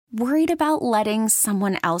Worried about letting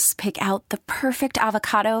someone else pick out the perfect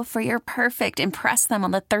avocado for your perfect impress them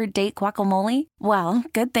on the third date guacamole? Well,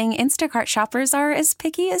 good thing Instacart shoppers are as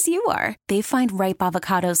picky as you are. They find ripe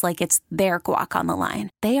avocados like it's their guac on the line.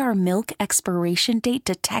 They are milk expiration date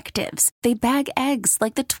detectives. They bag eggs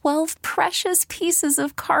like the 12 precious pieces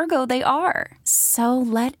of cargo they are. So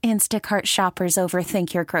let Instacart shoppers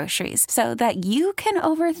overthink your groceries so that you can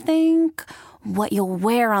overthink what you'll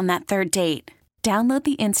wear on that third date. Download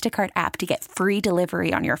the Instacart app to get free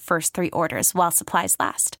delivery on your first 3 orders while supplies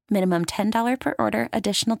last. Minimum $10 per order.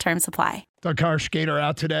 Additional terms apply. Our car skater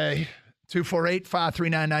out today.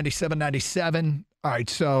 248-539-9797. All right,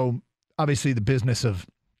 so obviously the business of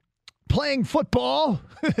playing football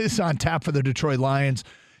is on tap for the Detroit Lions.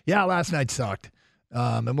 Yeah, last night sucked.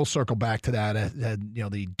 And we'll circle back to that,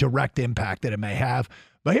 the direct impact that it may have.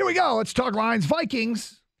 But here we go. Let's talk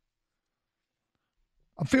Lions-Vikings.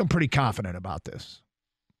 I'm feeling pretty confident about this.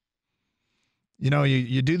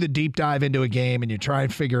 You do the deep dive into a game and you try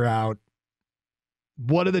and figure out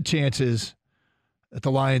what are the chances that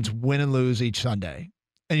the Lions win and lose each Sunday.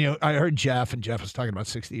 And, I heard Jeff, and Jeff was talking about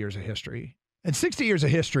 60 years of history. And 60 years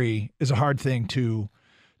of history is a hard thing to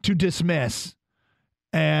dismiss.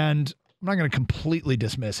 And I'm not going to completely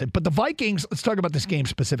dismiss it. But the Vikings, let's talk about this game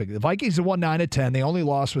specifically. The Vikings have won 9 of 10. The only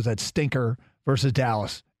loss was that stinker versus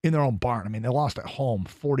Dallas in their own barn. I mean, they lost at home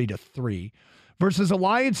 40-3 versus a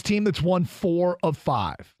Lions team that's won 4 of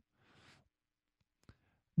 5.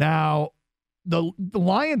 Now, the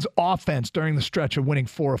Lions offense during the stretch of winning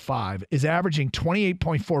 4 of 5 is averaging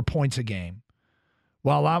 28.4 points a game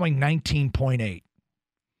while allowing 19.8.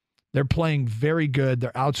 They're playing very good.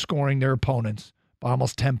 They're outscoring their opponents by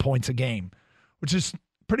almost 10 points a game, which is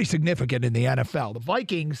pretty significant in the NFL. The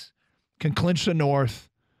Vikings can clinch the North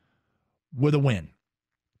with a win.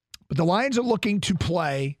 But the Lions are looking to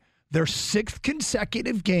play their 6th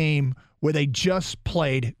consecutive game where they just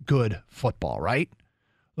played good football, right?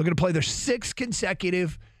 Looking to play their 6th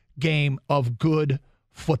consecutive game of good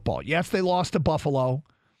football. Yes, they lost to Buffalo,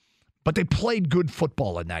 but they played good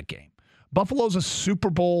football in that game. Buffalo's a Super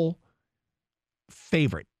Bowl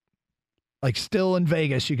favorite. Like, still in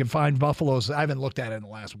Vegas, you can find Buffalo's. I haven't looked at it in the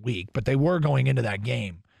last week, but they were going into that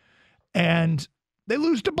game. And they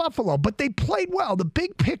lose to Buffalo, but they played well. The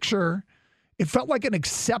big picture, it felt like an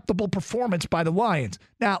acceptable performance by the Lions.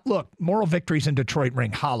 Now, look, moral victories in Detroit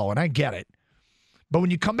ring hollow, and I get it. But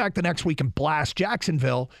when you come back the next week and blast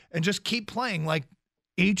Jacksonville and just keep playing like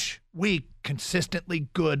each week consistently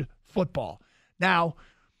good football. Now,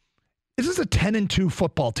 this is a 10-2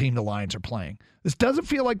 football team the Lions are playing. This doesn't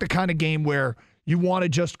feel like the kind of game where you want to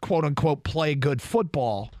just, quote-unquote, play good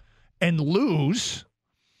football and lose.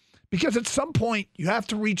 Because at some point, you have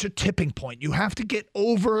to reach a tipping point. You have to get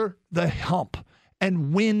over the hump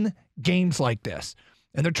and win games like this.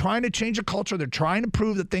 And they're trying to change a culture. They're trying to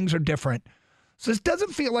prove that things are different. So this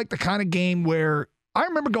doesn't feel like the kind of game where I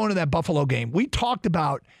remember going to that Buffalo game. We talked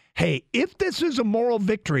about, hey, if this is a moral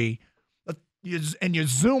victory and you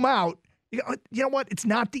zoom out, you know what? It's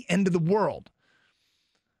not the end of the world.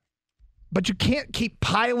 But you can't keep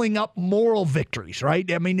piling up moral victories, right?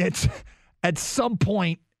 I mean, it's at some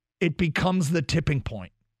point, it becomes the tipping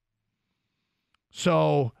point.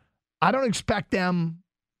 So I don't expect them.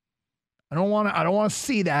 I don't want to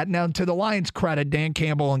see that. Now, to the Lions' credit, Dan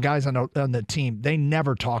Campbell and guys on the team, they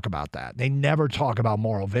never talk about that. They never talk about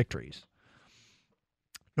moral victories.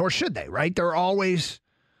 Nor should they, right? They're always.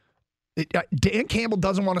 Dan Campbell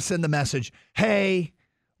doesn't want to send the message, hey,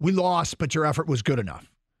 we lost, but your effort was good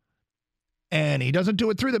enough. And he doesn't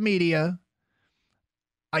do it through the media.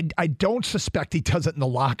 I don't suspect he does it in the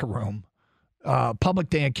locker room. Public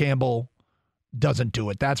Dan Campbell doesn't do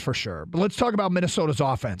it, that's for sure. But let's talk about Minnesota's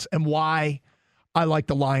offense and why I like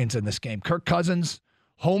the Lions in this game. Kirk Cousins,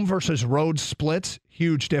 home versus road splits,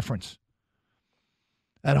 huge difference.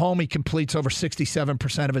 At home, he completes over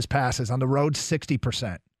 67% of his passes. On the road,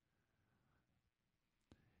 60%.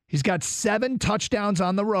 He's got 7 touchdowns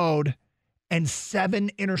on the road and 7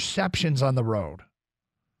 interceptions on the road.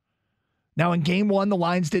 Now, in game 1, the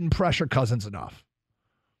Lions didn't pressure Cousins enough.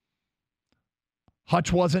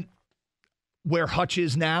 Hutch wasn't where Hutch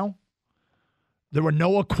is now. There were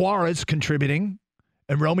no Aquaras contributing,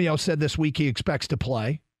 and Romeo said this week he expects to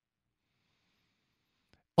play.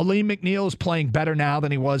 Aleem McNeil is playing better now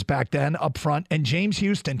than he was back then up front, and James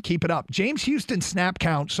Houston, keep it up. James Houston's snap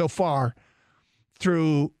count so far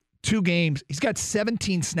through 2 games, he's got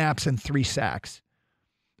 17 snaps and 3 sacks.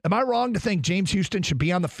 Am I wrong to think James Houston should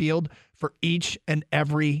be on the field for each and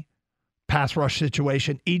every pass rush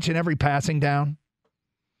situation, each and every passing down?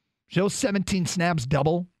 Should those 17 snaps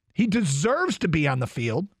double? He deserves to be on the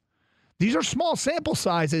field. These are small sample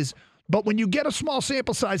sizes, but when you get a small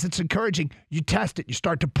sample size that's encouraging, you test it. You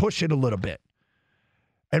start to push it a little bit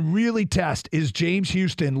and really test, is James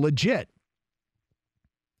Houston legit?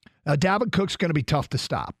 Now, Dalvin Cook's going to be tough to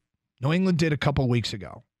stop. New England did a couple weeks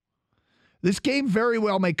ago. This game very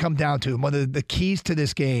well may come down to one of the keys to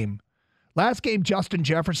this game. Last game, Justin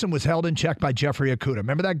Jefferson was held in check by Jeffrey Okudah.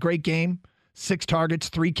 Remember that great game? 6 targets,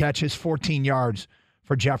 3 catches, 14 yards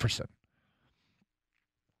for Jefferson.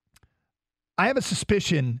 I have a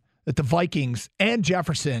suspicion that the Vikings and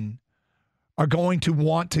Jefferson are going to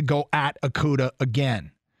want to go at Okudah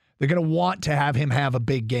again. They're going to want to have him have a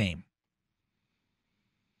big game.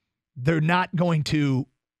 They're not going to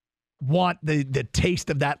want the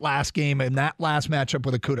taste of that last game and that last matchup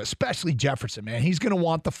with Okudah, especially Jefferson, man. He's going to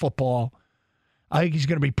want the football. I think he's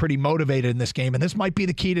going to be pretty motivated in this game, and this might be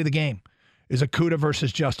the key to the game, is Okudah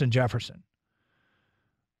versus Justin Jefferson.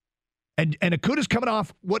 And Okudah's coming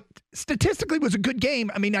off what statistically was a good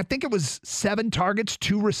game. I mean, I think it was 7 targets,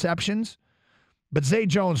 2 receptions. But Zay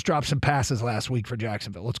Jones dropped some passes last week for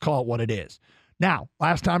Jacksonville. Let's call it what it is. Now,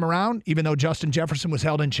 last time around, even though Justin Jefferson was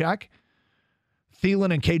held in check,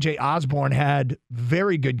 Thielen and KJ Osborne had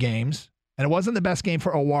very good games, and it wasn't the best game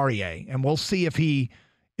for Owarie. And we'll see if he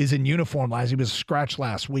is in uniform as he was scratched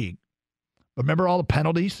last week. But remember all the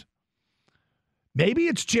penalties? Maybe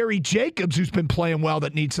it's Jerry Jacobs who's been playing well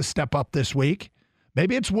that needs to step up this week.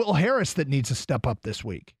 Maybe it's Will Harris that needs to step up this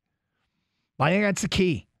week. I think that's the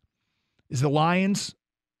key, is the Lions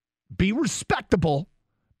be respectable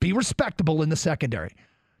in the secondary.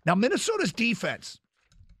 Now, Minnesota's defense,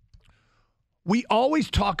 we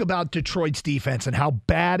always talk about Detroit's defense and how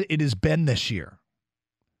bad it has been this year.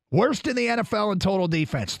 Worst in the NFL in total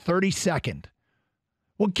defense, 32nd.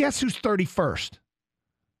 Well, guess who's 31st?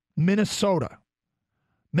 Minnesota.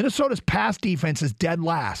 Minnesota's pass defense is dead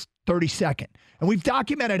last, 32nd. And we've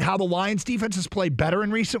documented how the Lions defense has played better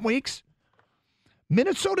in recent weeks.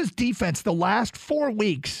 Minnesota's defense the last 4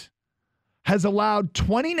 weeks has allowed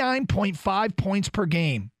 29.5 points per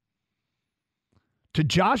game to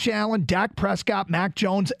Josh Allen, Dak Prescott, Mac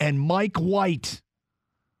Jones, and Mike White.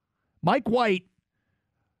 Mike White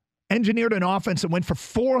engineered an offense that went for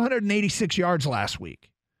 486 yards last week.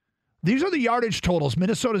 These are the yardage totals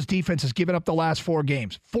Minnesota's defense has given up the last 4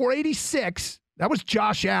 games. 486, that was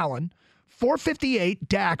Josh Allen. 458,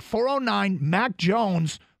 Dak. 409, Mac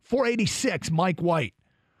Jones. 486, Mike White.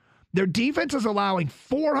 Their defense is allowing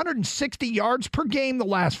 460 yards per game the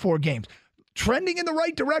last 4 games. Trending in the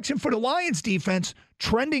right direction for the Lions defense,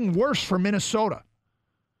 trending worse for Minnesota.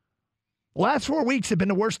 The last 4 weeks have been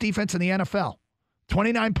the worst defense in the NFL.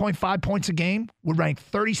 29.5 points a game would rank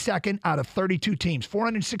 32nd out of 32 teams.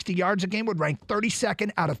 460 yards a game would rank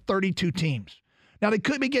 32nd out of 32 teams. Now, they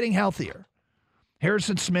could be getting healthier.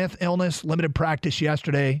 Harrison Smith, illness, limited practice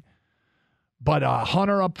yesterday. But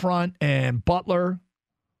Hunter up front and Butler,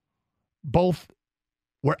 both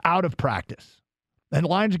were out of practice. And the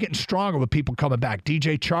Lions are getting stronger with people coming back.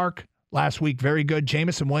 DJ Chark, last week, very good.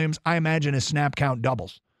 Jameson Williams, I imagine his snap count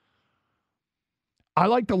doubles. I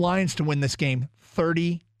like the Lions to win this game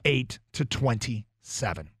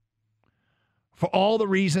 38-27. For all the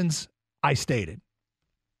reasons I stated.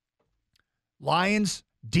 Lions,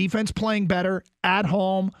 defense playing better at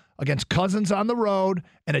home against Cousins on the road,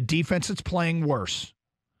 and a defense that's playing worse.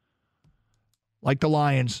 Like the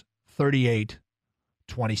Lions, 38-27.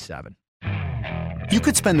 You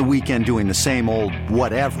could spend the weekend doing the same old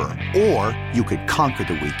whatever, or you could conquer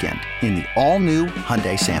the weekend in the all-new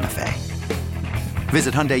Hyundai Santa Fe.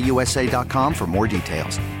 Visit HyundaiUSA.com for more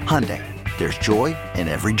details. Hyundai, there's joy in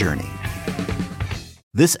every journey.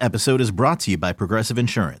 This episode is brought to you by Progressive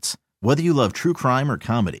Insurance. Whether you love true crime or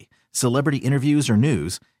comedy, celebrity interviews or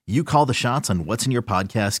news, you call the shots on what's in your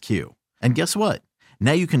podcast queue. And guess what?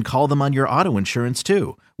 Now you can call them on your auto insurance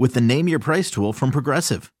too with the Name Your Price tool from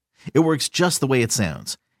Progressive. It works just the way it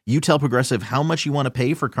sounds. You tell Progressive how much you want to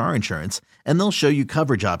pay for car insurance, and they'll show you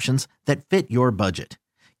coverage options that fit your budget.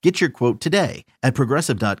 Get your quote today at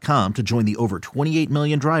Progressive.com to join the over 28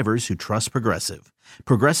 million drivers who trust Progressive.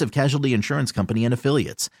 Progressive Casualty Insurance Company and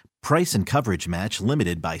Affiliates. Price and coverage match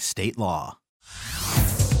limited by state law.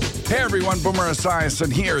 Hey everyone, Boomer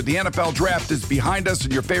Esiason here. The NFL Draft is behind us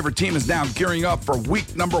and your favorite team is now gearing up for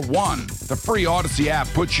week number 1. The free Odyssey app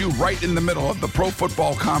puts you right in the middle of the pro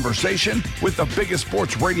football conversation with the biggest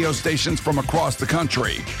sports radio stations from across the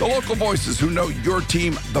country. The local voices who know your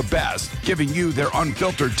team the best, giving you their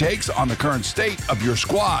unfiltered takes on the current state of your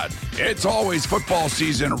squad. It's always football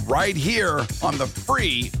season right here on the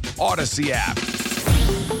free Odyssey app.